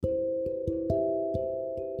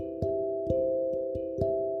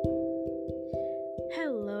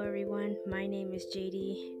Hello, everyone. My name is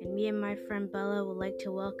JD, and me and my friend Bella would like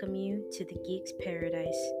to welcome you to the Geeks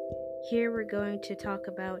Paradise. Here we're going to talk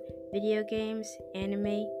about video games,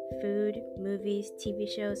 anime, food, movies, TV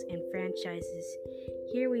shows, and franchises.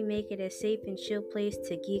 Here we make it a safe and chill place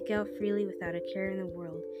to geek out freely without a care in the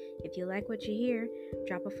world. If you like what you hear,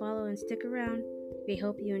 drop a follow and stick around. We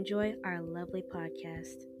hope you enjoy our lovely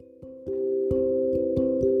podcast.